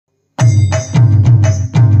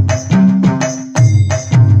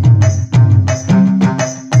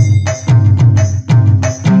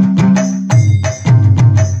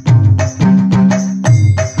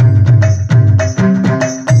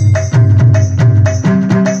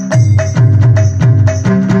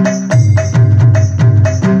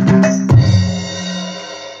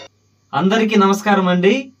అందరికీ నమస్కారం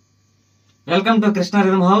అండి. Welcome to Krishna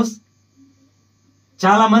rhythm house.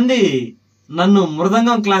 చాలా మంది నన్ను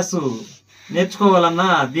మృదంగం క్లాసు నేర్చుకోవాలన్నా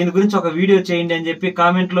దీని గురించి ఒక వీడియో చేయండి అని చెప్పి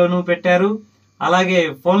కామెంట్లోనూ పెట్టారు. అలాగే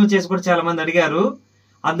ఫోన్లు చేసి కూడా చాలా మంది అడిగారు.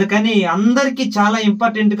 అందుకని అందరికీ చాలా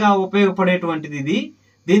ఇంపార్టెంట్ గా ఉపయోగపడేటువంటిది ఇది.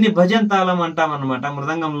 దీన్ని భజన్ తాళం అంటాం అన్నమాట.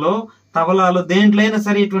 మృదంగంలో, తబలాలో, దేంట్లో అయినా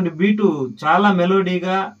సరే ఇటువంటి బీటు చాలా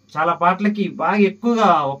మెలోడీగా, చాలా పాటలకి బాగా ఎక్కువగా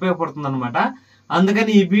ఉపయోగపడుతుంది అనమాట.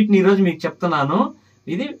 అందుకని ఈ బీట్ని ఈరోజు మీకు చెప్తున్నాను.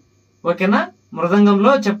 ఇది ఓకేనా,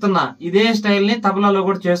 మృదంగంలో చెప్తున్నా. ఇదే స్టైల్ని తబలాలో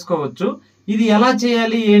కూడా చేసుకోవచ్చు. ఇది ఎలా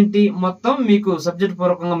చేయాలి ఏంటి మొత్తం మీకు సబ్జెక్ట్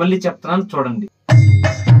పూర్వకంగా మళ్ళీ చెప్తున్నాను, చూడండి.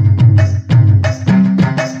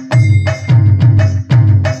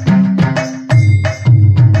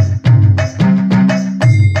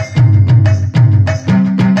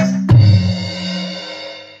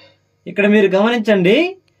 ఇక్కడ మీరు గమనించండి,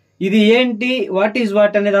 ఇది ఏంటి, వాట్ ఈజ్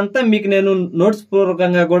వాట్ అనేది అంతా మీకు నేను నోట్స్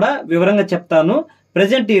పూర్వకంగా కూడా వివరంగా చెప్తాను.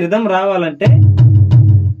 ప్రెజెంట్ ఈ రిథం రావాలంటే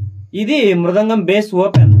ఇది మృదంగం బేస్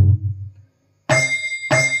ఓపెన్,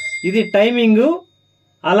 ఇది టైమింగ్,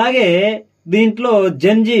 అలాగే దీంట్లో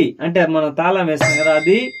జంజి అంటే మనం తాళం వేస్తాం కదా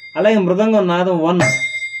అది, అలాగే మృదంగం నాదం 1.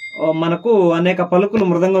 మనకు అనేక పలుకులు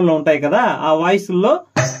మృదంగంలో ఉంటాయి కదా, ఆ వాయిస్లో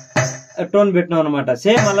టోన్ పెట్టినాం అనమాట.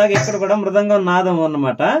 సేమ్ అలాగే ఇక్కడ కూడా మృదంగం నాదం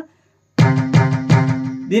అన్నమాట.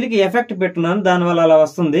 దీనికి ఎఫెక్ట్ పెట్టున్నాను, దానివల్ల అలా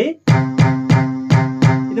వస్తుంది.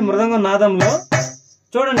 ఇది మృదంగం నాదంలో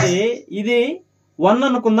చూడండి, ఇది 1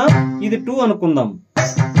 అనుకుందాం, ఇది 2 అనుకుందాం.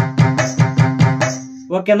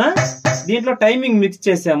 ఓకేనా, దీంట్లో టైమింగ్ మిక్స్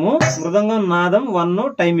చేసాము. మృదంగం నాదం 1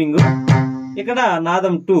 టైమింగ్, ఇక్కడ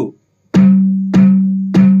నాదం 2.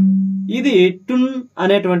 ఇది టున్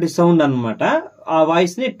అనేటువంటి సౌండ్ అన్నమాట. ఆ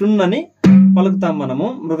వాయిస్ ని టున్ అని పలుకుతాం మనము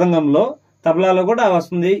మృదంగంలో. తబలాలో కూడా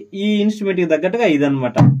వస్తుంది. ఈ ఇన్స్ట్రుమెంట్ కి తగ్గట్టుగా ఇది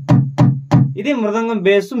అనమాట. ఇది మృదంగం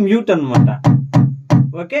బేస్ మ్యూట్ అన్నమాట.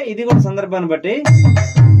 ఓకే, ఇది కూడా సందర్భాన్ని బట్టి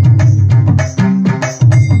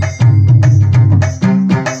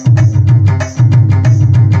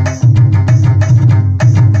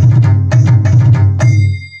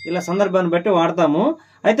ఇలా సందర్భాన్ని బట్టి వాడతాము.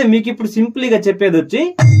 అయితే మీకు ఇప్పుడు సింపుల్గా చెప్పేది వచ్చి,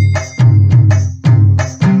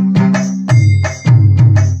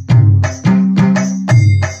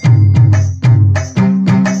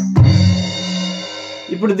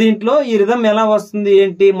 ఇప్పుడు దీంట్లో ఈ రిథం ఎలా వస్తుంది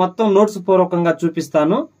ఏంటి మొత్తం నోట్స్ పూర్వకంగా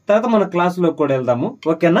చూపిస్తాను. తర్వాత మన క్లాసులో కూడా వెళ్దాము.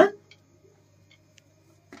 ఓకేనా,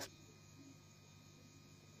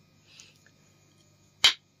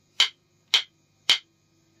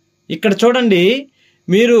 ఇక్కడ చూడండి,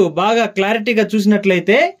 మీరు బాగా క్లారిటీగా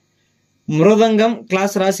చూసినట్లయితే మృదంగం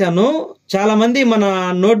క్లాస్ రాశాను. చాలా మంది మన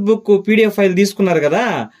నోట్బుక్ PDF ఫైల్ తీసుకున్నారు కదా,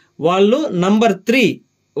 వాళ్ళు నంబర్ 3,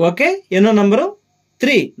 ఓకే, ఎన్నో నంబరు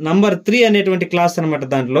 3, నంబర్ 3 అనేటువంటి క్లాస్ అనమాట.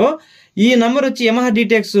 దాంట్లో ఈ నంబర్ వచ్చి యమహా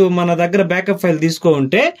డీటెక్స్ మన దగ్గర బ్యాకప్ ఫైల్ తీసుకో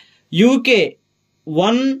ఉంటే UK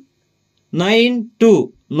 192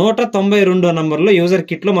 192 నంబర్లో యూజర్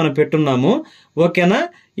కిట్ లో మనం పెట్టున్నాము. ఓకేనా,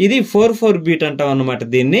 ఇది 4/4 బీట్ అంటాం అనమాట.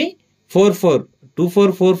 దీన్ని 4/4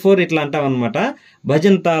 2444 ఇట్లా అంటాం అనమాట.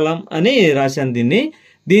 భజన్ తాళం అని రాశాను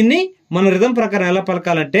దీన్ని మన రిథం ప్రకారం ఎలా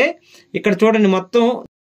పలకాలంటే, ఇక్కడ చూడండి మొత్తం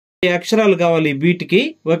అక్షరాలు కావాలి ఈ బీట్ కి.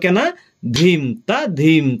 ఓకేనా, ధీమ్ త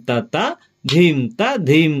ధీమ్ తత ధీమ్ త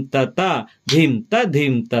ధీమ్ తత ధీమ్ త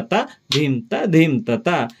ధీమ్ తత ధీమ్ త ధీమ్ తత.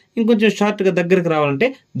 ఇంకొంచెం షార్ట్ గా దగ్గరికి రావాలంటే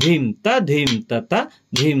ధీమ్ త ధీమ్ తత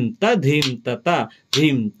ధీమ్ త ధీమ్ తత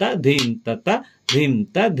ధీమ్ త ధీమ్ తత ధీమ్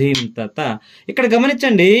త ధీమ్ తత. ఇక్కడ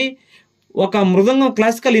గమనించండి, ఒక మృదంగం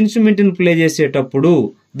క్లాసికల్ ఇన్స్ట్రుమెంట్ ని ప్లే చేసేటప్పుడు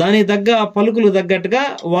దానికి తగ్గ పలుకులు తగ్గట్టుగా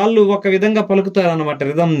వాళ్ళు ఒక విధంగా పలుకుతారు అనమాట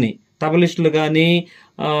రిథం ని. తబలిస్టులు కానీ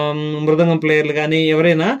మృదంగం ప్లేయర్లు కానీ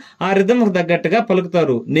ఎవరైనా ఆ రిథంకు తగ్గట్టుగా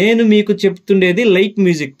పలుకుతారు. నేను మీకు చెప్తుండేది లైట్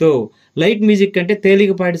మ్యూజిక్ తో. లైట్ మ్యూజిక్ అంటే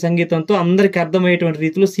తేలికపాటి సంగీతంతో అందరికి అర్థమయ్యేటువంటి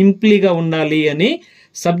రీతిలో సింప్లీగా ఉండాలి అని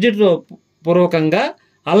సబ్జెక్ట్ పూర్వకంగా,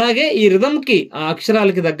 అలాగే ఈ రిథంకి ఆ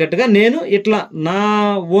అక్షరాలకి తగ్గట్టుగా నేను ఇట్లా నా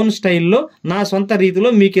ఓన్ స్టైల్లో నా సొంత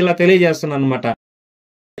రీతిలో మీకు ఇలా తెలియజేస్తున్నాను అనమాట.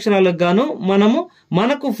 అక్షరాలకు గాను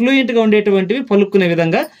మనకు ఫ్లూయెంట్ గా ఉండేటువంటివి పలుక్కునే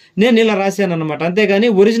విధంగా నేను ఇలా రాశాను అనమాట. అంతేగాని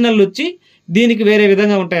ఒరిజినల్ వచ్చి దీనికి వేరే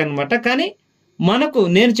విధంగా ఉంటాయి అనమాట. కానీ మనకు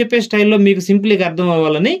నేను చెప్పే స్టైల్లో మీకు సింపుల్గా అర్థం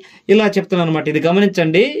అవ్వాలని ఇలా చెప్తున్నాను అనమాట. ఇది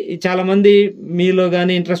గమనించండి. చాలా మంది మీలో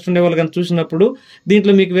కానీ ఇంట్రెస్ట్ ఉండే వాళ్ళు కానీ చూసినప్పుడు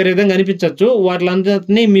దీంట్లో మీకు వేరే విధంగా అనిపించవచ్చు.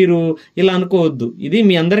 వాటిలందరినీ మీరు ఇలా అనుకోవద్దు. ఇది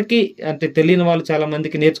మీ అందరికీ అంటే తెలియని వాళ్ళు చాలా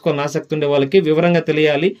మందికి, నేర్చుకోవాలని ఆసక్తి ఉండే వాళ్ళకి వివరంగా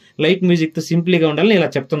తెలియాలి, లైట్ మ్యూజిక్ తో సింపుల్గా ఉండాలని ఇలా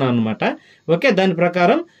చెప్తున్నాను అనమాట. ఓకే, దాని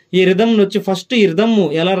ప్రకారం ఈ రిథం వచ్చి ఫస్ట్ ఈ రిథమ్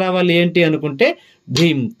ఎలా రావాలి ఏంటి అనుకుంటే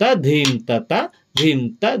ధీమ్ త ధీమ్ తత ధీమ్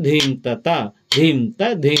త ధీమ్ తత ధీమ్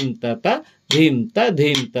త ధీమ్ తత ధీమ్ త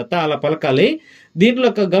ధీమ్ తత అలా పలకాలి. దీంట్లో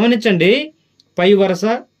గమనించండి, పై వరుస,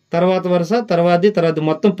 తర్వాత వరుస, తర్వాత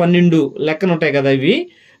మొత్తం 12 లెక్కన ఉంటాయి కదా ఇవి.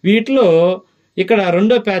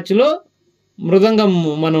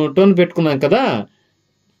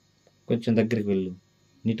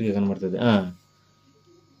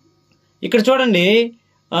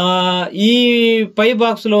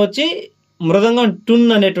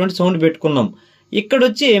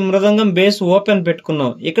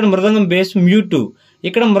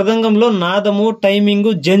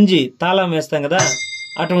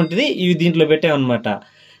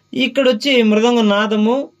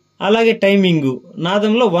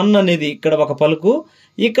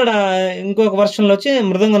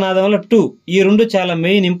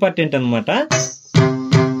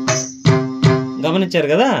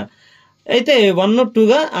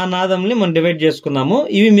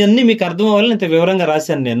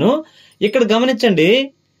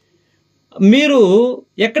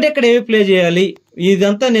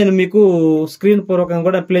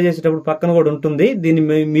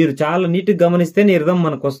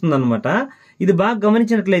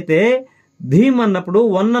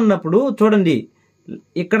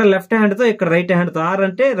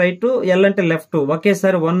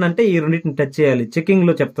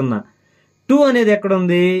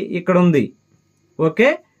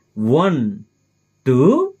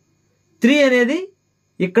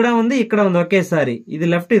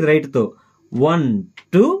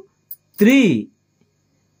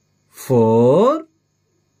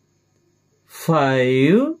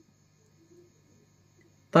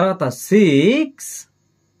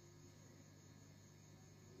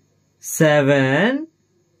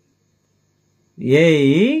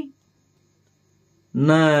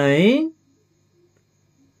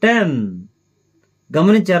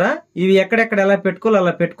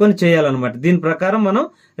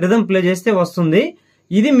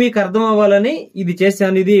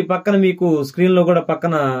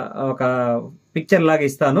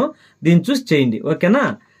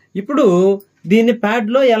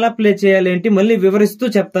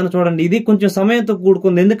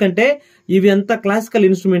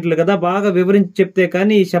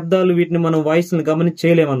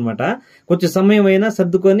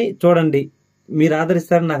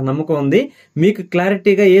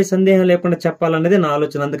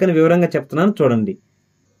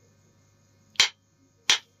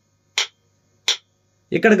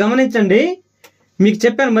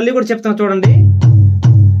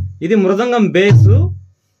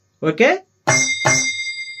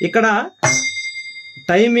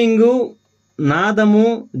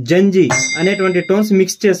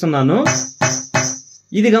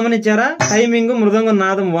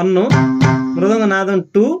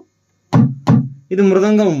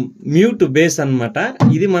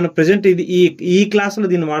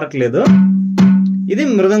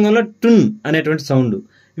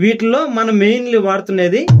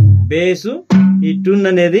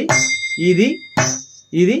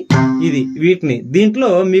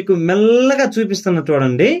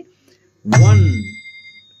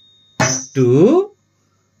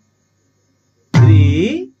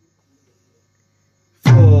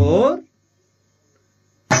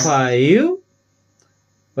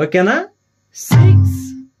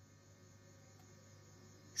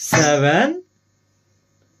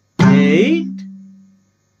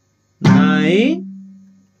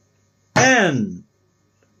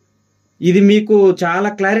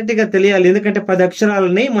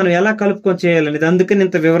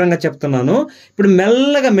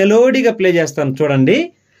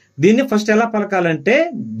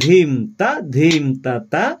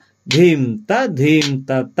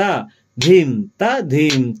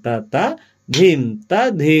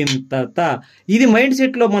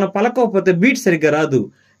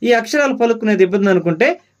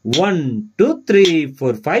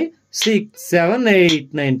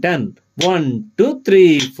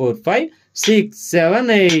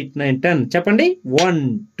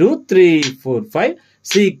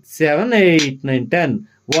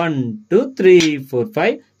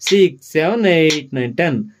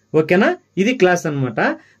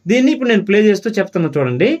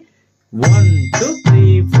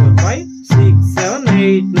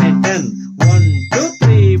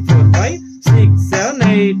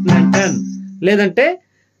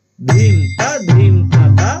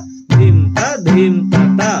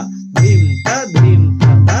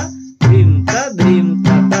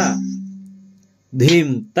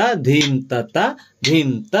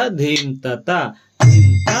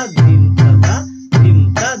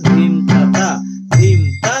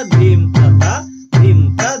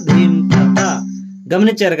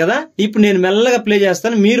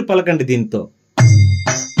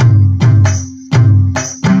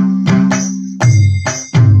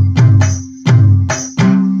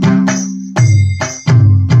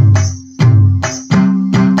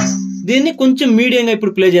 దీన్ని కొంచెం మీడియంగా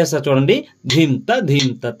ఇప్పుడు ప్లే చేస్తా చూడండి. ధీంత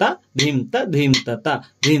ధీంతత ధీంత ధీంతత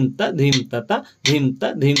ధీంత ధీంతత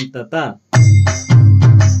ధీంత ధీంతత.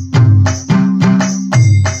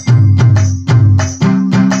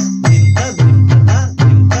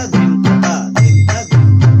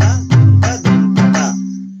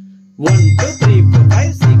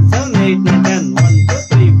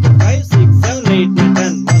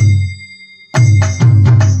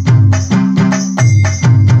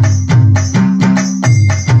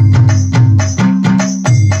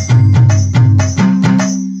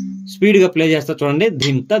 స్పీడ్ గా ప్లే చేస్తా చూడండి.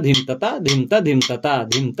 ధింత ధింతత ధింత ధింతత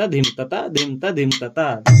ధింత ధింతత ధింత ధింతత.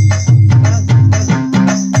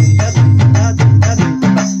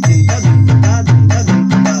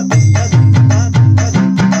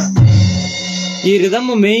 ఈ రిథమ్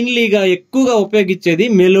మెయిన్లీగా ఎక్కువగా ఉపయోగించేది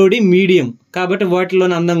మెలోడీ, మీడియం కాబట్టి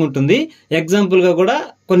వాటిలోనే అందంగా ఉంటుంది. ఎగ్జాంపుల్ గా కూడా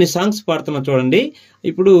కొన్ని సాంగ్స్ పాడుతున్నా చూడండి.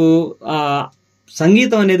 ఇప్పుడు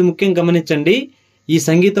సంగీతం అనేది ముఖ్యం గమనించండి. ఈ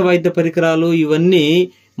సంగీత వాయిద్య పరికరాలు ఇవన్నీ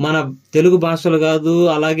మన తెలుగు భాషలు కాదు,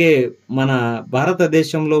 అలాగే మన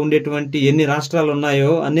భారతదేశంలో ఉండేటువంటి ఎన్ని రాష్ట్రాలు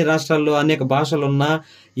ఉన్నాయో అన్ని రాష్ట్రాల్లో అనేక భాషలు ఉన్నా,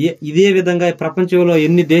 ఇదే విధంగా ప్రపంచంలో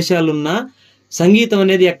ఎన్ని దేశాలున్నా సంగీతం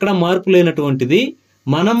అనేది ఎక్కడా మార్పు లేనటువంటిది.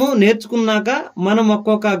 మనము నేర్చుకున్నాక మనం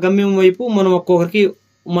ఒక్కొక్క గమ్యం వైపు మనం ఒక్కొక్కరికి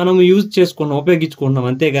మనం యూజ్ చేసుకున్నాం, ఉపయోగించుకుంటున్నాం,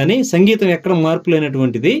 అంతేగాని సంగీతం ఎక్కడ మార్పు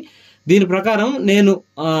లేనటువంటిది. దీని ప్రకారం నేను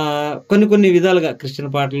కొన్ని విధాలుగా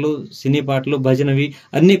క్రిస్టియన్ పాటలు, సినీ పాటలు, భజనవి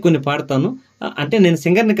అన్ని కొన్ని పాడతాను. అంటే నేను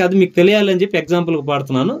సింగర్ని కాదు, మీకు తెలియాలని చెప్పి ఎగ్జాంపుల్గా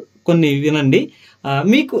పాడుతున్నాను. కొన్ని వినండి,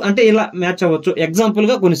 మీకు అంటే ఇలా మ్యాచ్ అవ్వచ్చు.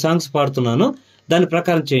 ఎగ్జాంపుల్గా కొన్ని సాంగ్స్ పాడుతున్నాను, దాని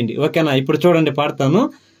ప్రకారం చేయండి. ఓకేనా? ఇప్పుడు చూడండి, పాడతాను.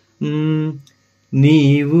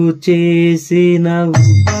 నీవు చేసిన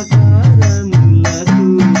ఉపకారములకు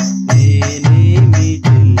నేనేమి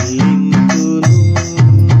చెల్లింతును,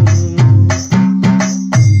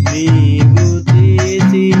 నీవు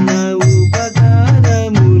చేసిన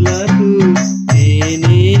ఉపకారములకు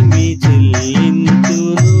నేనేమి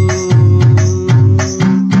చెల్లింతును.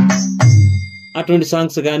 అటువంటి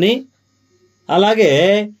సాంగ్స్ కానీ, అలాగే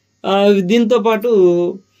దీంతో పాటు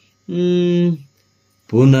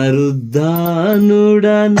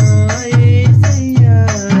పునరుద్ధానుడా నా యేసయ్యా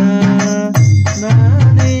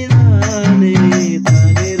నానే నానే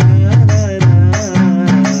తానే రారా.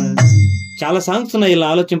 చాలా సాంగ్స్ ఉన్నాయి, ఇలా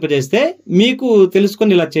ఆలోచింపజేస్తే మీకు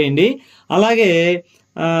తెలుసుకొని ఇలా చేయండి. అలాగే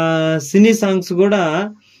సినీ సాంగ్స్ కూడా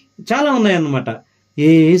చాలా ఉన్నాయన్నమాట.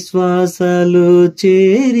 ఏ శ్వాసలో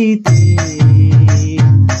చేరితే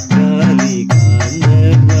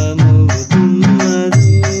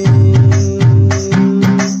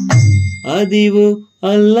అదివో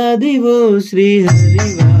అల్లదివో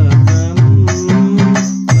శ్రీహరివాసము,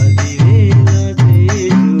 10,000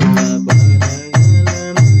 శేషుల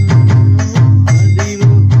పడగలను,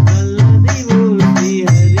 అదివో అల్లదివో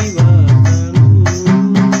శ్రీహరివాసము.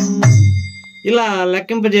 ఇలా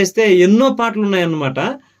లెక్కింపజేస్తే ఎన్నో పాటలు ఉన్నాయన్నమాట.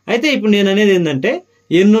 అయితే ఇప్పుడు నేను అనేది ఏంటంటే,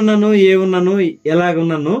 ఎన్నున్నాను, ఏమున్నాను,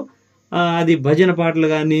 ఎలాగున్నాను, అది భజన పాటలు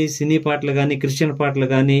కానీ, సినీ పాటలు కానీ, క్రిస్టియన్ పాటలు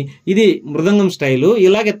కానీ, ఇది మృదంగం స్టైలు.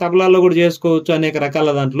 ఇలాగే తబలాలో కూడా చేసుకోవచ్చు, అనేక రకాల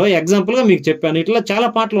దాంట్లో. ఎగ్జాంపుల్గా మీకు చెప్పాను. ఇట్లా చాలా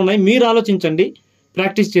పాటలు ఉన్నాయి. మీరు ఆలోచించండి,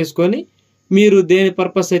 ప్రాక్టీస్ చేసుకొని మీరు దేని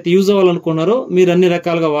పర్పస్ అయితే యూజ్ అవ్వాలనుకున్నారో మీరు అన్ని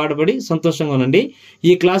రకాలుగా వాడబడి సంతోషంగా ఉండండి.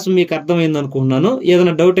 ఈ క్లాస్ మీకు అర్థమైంది అనుకుంటున్నాను.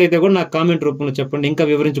 ఏదైనా డౌట్ అయితే కూడా నాకు కామెంట్ రూపంలో చెప్పండి, ఇంకా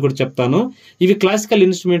వివరించి కూడా చెప్తాను. ఇవి క్లాసికల్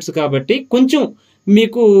ఇన్స్ట్రుమెంట్స్ కాబట్టి కొంచెం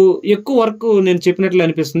మీకు ఎక్కువ వర్క్ నేను చెప్పినట్లు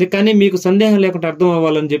అనిపిస్తుంది, కానీ మీకు సందేహం లేకుండా అర్థం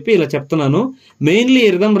అవ్వాలని చెప్పి ఇలా చెప్తున్నాను. మెయిన్లీ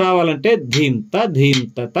రిథమ్ రావాలంటే ధీంత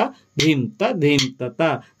ధీంతత ధీంత ధీంతత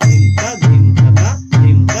ధీంత ధీంతత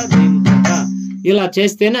ధీంత ధీంతత ఇలా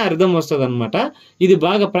చేస్తేనే ఆ రిథమ్ వస్తుంది అనమాట. ఇది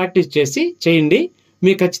బాగా ప్రాక్టీస్ చేయండి,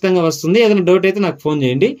 మీకు ఖచ్చితంగా వస్తుంది. ఏదైనా డౌట్ అయితే నాకు ఫోన్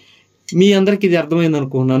చేయండి. మీ అందరికి ఇది అర్థమైంది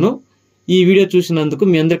అనుకుంటున్నాను. ఈ వీడియో చూసినందుకు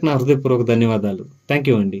మీ అందరికి నా హృదయపూర్వక ధన్యవాదాలు. థ్యాంక్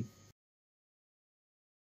యూ అండి.